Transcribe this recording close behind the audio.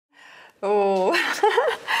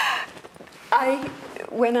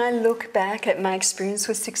When I look back at my experience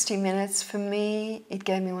with 60 Minutes, for me, it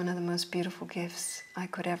gave me one of the most beautiful gifts I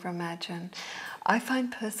could ever imagine. I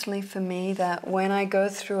find personally for me that when I go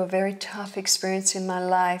through a very tough experience in my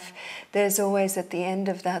life, there's always at the end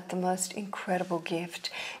of that the most incredible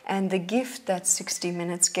gift. And the gift that 60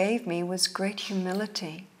 Minutes gave me was great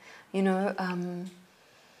humility. You know,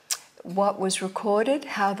 what was recorded,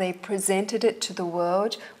 how they presented it to the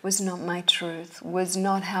world, was not my truth, was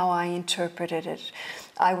not how I interpreted it.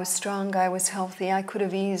 I was strong, I was healthy, I could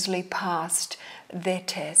have easily passed their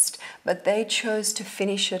test, but they chose to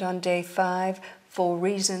finish it on day 5 for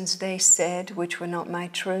reasons they said, which were not my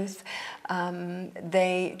truth.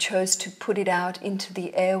 They chose to put it out into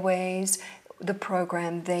the airways, the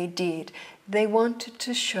program they did. They wanted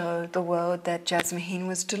to show the world that Jasmuheen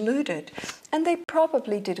was deluded, and they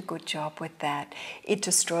probably did a good job with that. It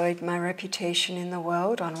destroyed my reputation in the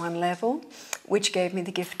world on one level, which gave me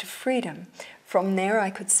the gift of freedom. From there, I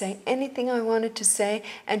could say anything I wanted to say,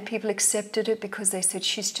 and people accepted it because they said,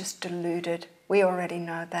 she's just deluded. We already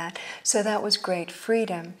know that. So that was great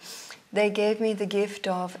freedom. They gave me the gift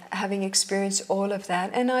of having experienced all of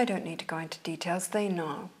that, and I don't need to go into details. They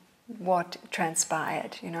know what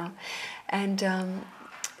transpired, you know. And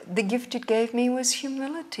the gift it gave me was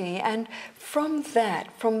humility. And from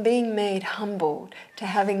that, from being made humbled to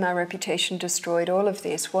having my reputation destroyed, all of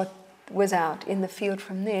this, what was out in the field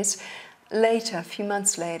from this, later, a few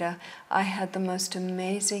months later, I had the most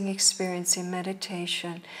amazing experience in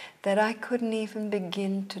meditation that I couldn't even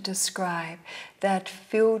begin to describe, that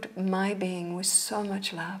filled my being with so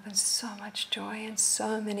much love and so much joy and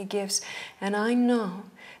so many gifts. And I know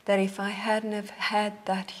that if I hadn't have had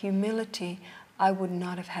that humility, I would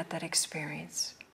not have had that experience.